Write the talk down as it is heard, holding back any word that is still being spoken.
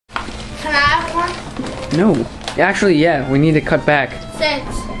No. Actually, yeah, we need to cut back.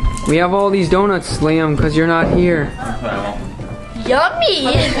 6. We have all these donuts, Liam, because you're not here.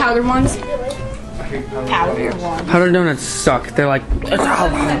 Yummy! Powdered ones? Powdered ones. Powdered donuts suck. They're like,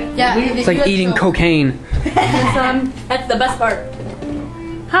 Yeah, it's like eating cocaine. That's the best part.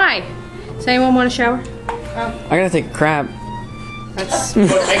 Hi. Does anyone want a shower? I gotta take a crap. That's. You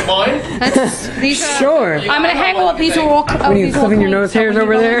want to take mine? These are. Sure. I'm gonna hang them up. These are all. What are you, clipping your nose hairs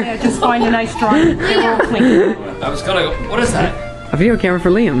over there? Just find a nice drawing. They're all clean. I was gonna go. What is that? A video camera for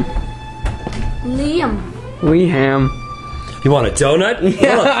Liam. Liam. You want a donut?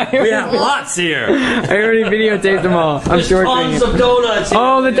 Yeah, Look, we have lots here. I already videotaped them all. I'm shortcutting Tons it. of donuts. Here.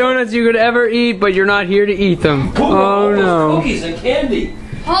 All the donuts you could ever eat, but you're not here to eat them. Oh no. Cookies and candy.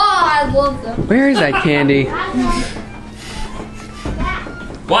 Oh, I love them. Where is that candy?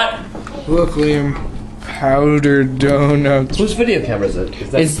 What? Look, Liam. Powdered donuts. Whose video camera is it?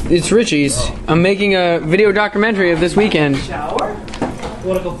 Is that It's Richie's. I'm making a video documentary of this weekend. You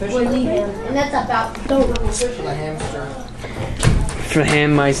wanna go fishing? And that's about donuts. For the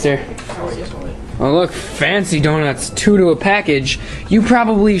Handmeister. Oh look, fancy donuts, 2 to a package. You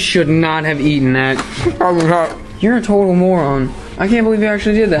probably should not have eaten that. You're a total moron. I can't believe you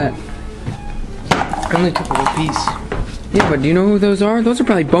actually did that. I only took a little piece. Yeah, but do you know who those are? Those are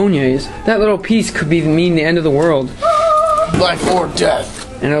probably beignets. That little piece could mean the end of the world. Life or death.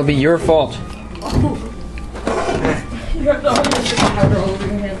 And it'll be your fault.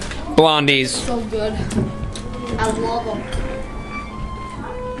 Blondies. So good. I love them.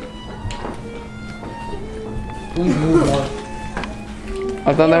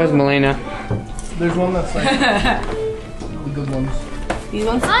 I thought that was Milena. There's one that's like the good ones. These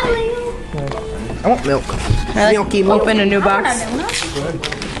ones? Hi, Liam. I want milk. Milky milk. Open a new box. Oh,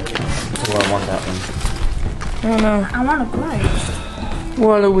 I want that one. I don't know. I want a prize.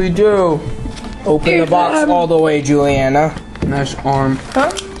 What do we do? Open the box all the way, Juliana. Nice arm.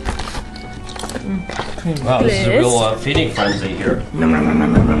 Wow, this is a real feeding frenzy here.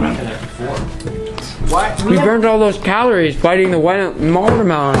 What? We burned all those calories fighting the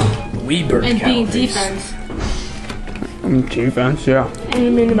watermelon. We burned And being calories. defense. Defense, yeah.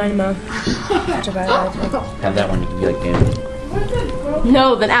 Have that one. You can be like Danny.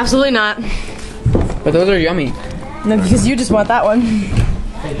 No, then absolutely not. But those are yummy. No, because you just want that one.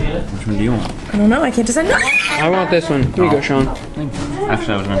 Which one do you want? I don't know. I can't decide. I want this one. Here you go, Sean.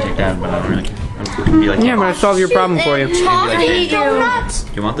 Actually, I was gonna take that, but I don't really. Be like, Yeah, I'm gonna solve your problem for you. Chocolate donuts.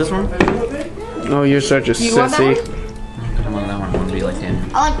 Do you want this one? Oh, you're such a You want that sissy. I want that one. I want to be like Daniel.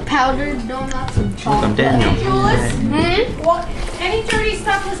 I like powdered donuts and Look, chocolate. I'm Daniel. Any dirty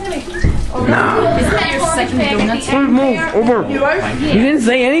stuff is in it. Oh, Is that your second donuts? Move over. You didn't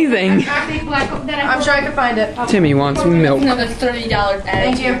say anything. I'm sure I can find it. Timmy wants milk. Another $30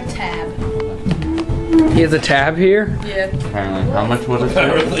 added to your tab. He has a tab here? Yeah. Apparently. How much was it?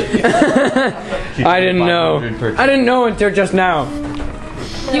 I didn't know. I didn't know until just now.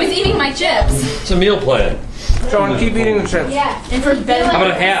 He was eating my chips. It's a meal plan. Sean, keep eating the chips. Yeah. And for bed. How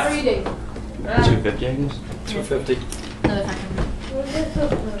about a half? 3 days. 250, I guess. 250.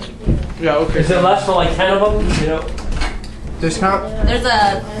 Yeah, okay. Is it less for like 10 of them? You know. Discount? There's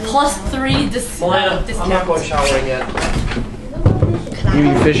a +3 Milena. I'm not going discount. showering yet. You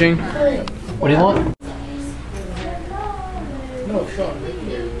mean fishing? What do you want? No, Sean,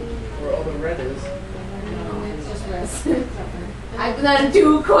 where all the red is. I'm gonna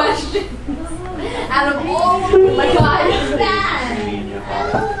do questions. Out of all of them, like God, and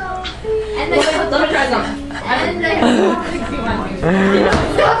then let me try some. And then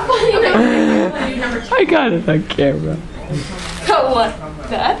stop funny. I got it on camera. Go what?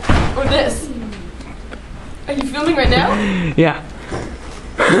 That? Or this? Are you filming right now? Yeah.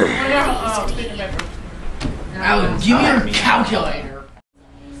 Alan, give me your calculator.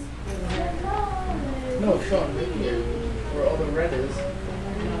 No, Sean, where all the red is.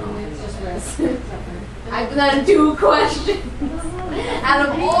 I'm gonna do questions. Out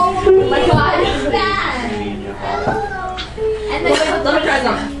of all of them, like God, and then let me try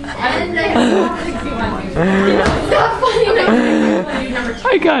some. And then stop funny.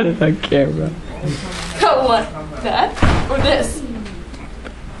 I got it on camera. Go what? That? Or this?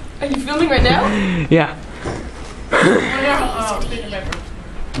 Are you filming right now? Yeah.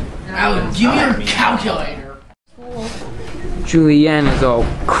 Alan, give me your calculator. Julianne is all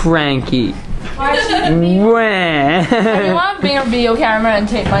cranky. I Wah. want to bring a video camera and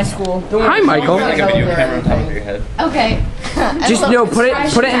tape my school. Hi, Michael. Like a video camera on top of your head. Okay. Just no, put it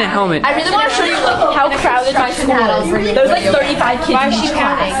in a helmet. I really want to show you like how crowded my school is. There's like 35 kids in each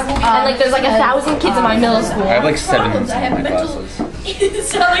class, and like there's like 1,000 kids in my middle school. I have like 7 in my classes.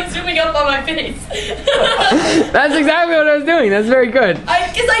 It's not like zooming up on my face. That's exactly what I was doing. That's very good. Because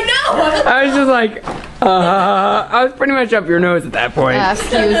I know. I was just like, I was pretty much up your nose at that point.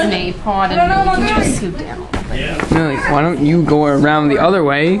 Excuse me, pardon me. Can you just scoot down? No, like, why don't you go around the other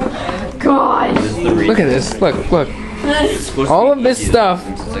way? God. Look at this. Look. All of this stuff,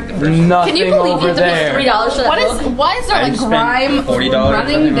 nothing Can you believe over you have to pay there. $3 for that book? Why is there like grime $40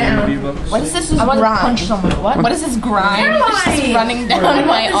 running down? What is this? I want to grime? punch someone. What is this grime just running down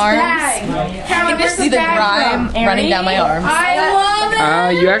my arms? Can you see the grime running down my arms? I love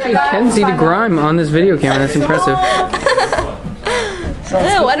it. You actually can see the grime on this video camera. That's impressive. Ew,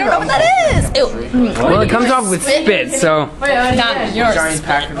 I don't know what that is. Ew. Well, it comes off with spit, so. Not yours. Giant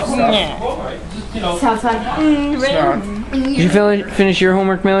package of stuff. Did you finish your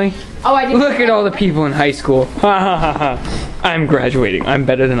homework, Millie? Oh, I did. Look at all the people in high school. I'm graduating. I'm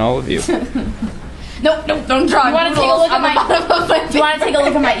better than all of you. Nope, don't draw. You want to take a look at my? Do you want to take a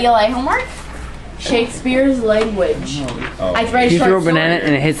look at my ELA homework? Shakespeare's language. I read a You short throw a story. banana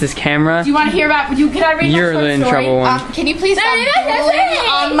and it hits this camera. Do you want to hear about? Can I read You're my short in story? trouble one. Can you please stop drooling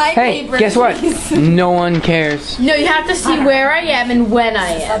on my Hey, paper? guess what? please? No one cares. No, you have to see where I am and when I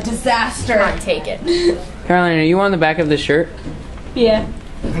am. A disaster. Come on, take it. Caroline, are you on the back of the shirt? Yeah.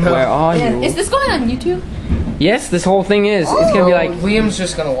 Where are you? Is this going on YouTube? Yes, this whole thing is. It's gonna be like. Liam's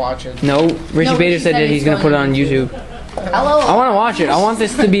just gonna watch it. No, Richie Bader said that he's gonna put it on YouTube. Hello. I want to watch it. I want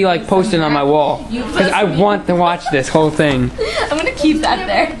this to be like posted on my wall because I want to watch this whole thing. I'm gonna keep that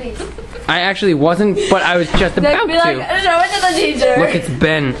there. I actually wasn't, but I was just about Be like, to. show it to the teacher. Look, it's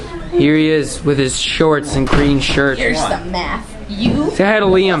Ben. Here he is with his shorts and green shirt. Here's some math. You. Say hi to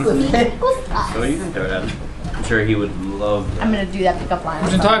Liam. So you can throw it at him. I'm sure he would love that. I'm gonna do that pickup line.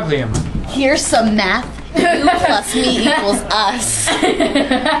 Who's in talk, Liam? Here's some math. You plus me equals us.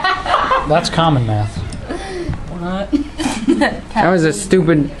 That's common math. That was a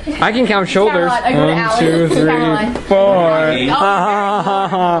stupid. I can count shoulders. Caroline, I go to 1, Alex. 2, 3, Caroline. 4.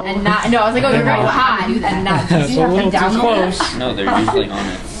 And not. No, I was like, oh, you're very high. And not. Did you have to download it? No, they're usually on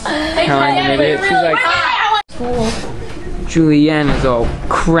it. Caroline, an idiot. She's like, Julianne is all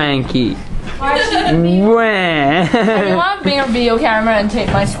cranky. I Wah. want to bring a video camera and tape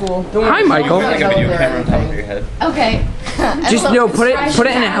my school. Hi, Michael. Like a video camera on top of your head. Okay. Just no, put it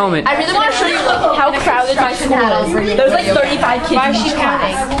in a helmet. I really want to show you like how crowded my school is. There's like 35 kids in each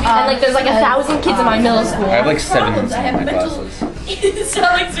class, and like there's like 1,000 kids in my middle school. I have like 7 in some of my classes. It's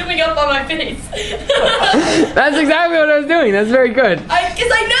not like zooming up on my face. That's exactly what I was doing. That's very good.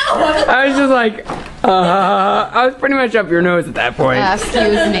 Because I know. I was just like, I was pretty much up your nose at that point.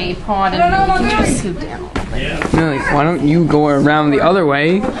 Excuse me, pardon me. Can you just scoot down? No, like, why don't you go around the other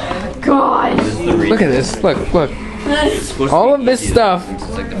way? God. Look at this. Look. All of this stuff,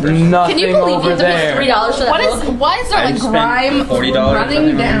 nothing Can you believe over you have to pay there. $3 for that book? Why is there like grime $40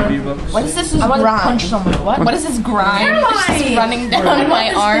 running down? books. What is this? I want to grime? punch someone. What is this grime just running down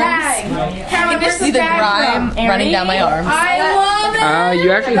my arms? Can you see the grime running down my arms? I love it.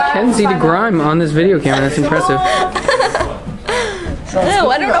 You actually can see the grime on this video camera. That's impressive. Ew,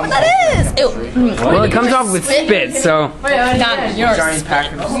 I don't know what that is. Ew. Well, it comes off with spit, so. Not yours. Giant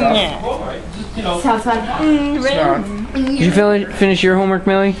package of stuff. Did you finish your homework,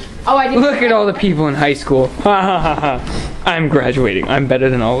 Millie? Oh, I did. Look at all the people in high school. I'm graduating. I'm better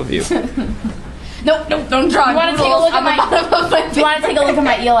than all of you. Nope, don't draw. You want to take a look at my? Do you want to take a look at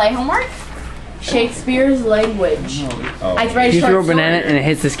my ELA homework? Shakespeare's language. I read a You short throw a story. banana and it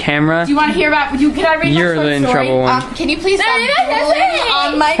hits this camera. Do you want to hear about? Can I read You're my short in story? trouble one. Can you please stop drooling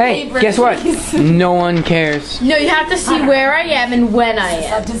on my Hey, paper? guess what? please? No one cares. No, you have to see where I am and when I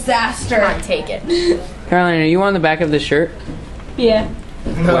am. A disaster. Come on, take it. Caroline, are you on the back of the shirt? Yeah.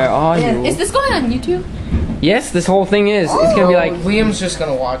 Where are you? Is this going on YouTube? Yes, this whole thing is. It's gonna be like. Liam's just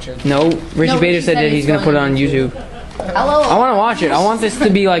gonna watch it. No, Richie Bader said that he's gonna put it on YouTube. Hello. I want to watch it. I want this to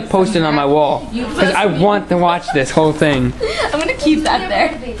be like posted on my wall because I want to watch this whole thing. I'm gonna keep that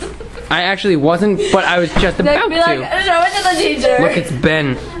there. I actually wasn't, but I was just about Be like, to. show it to the teacher. Look, it's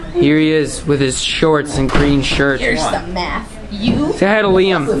Ben. Here he is with his shorts and green shirt. Here's some math. You. Say hi to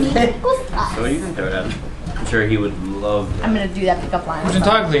Liam. So you can throw it at him. I'm sure he would love that. I'm gonna do that pickup line. Who's in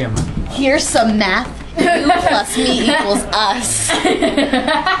talk, Liam? Here's some math. You plus me equals us.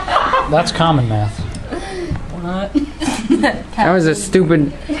 That's common math. That was a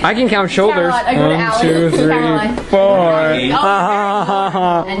stupid. I can count shoulders. Caroline, I go to 1, Alex. 2, 3, Caroline. 4.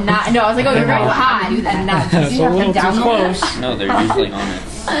 And not. No, I was like, oh, you're very high. And not. Did you have to download it? No, they're usually on it.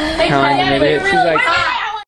 Caroline, an idiot. She's like.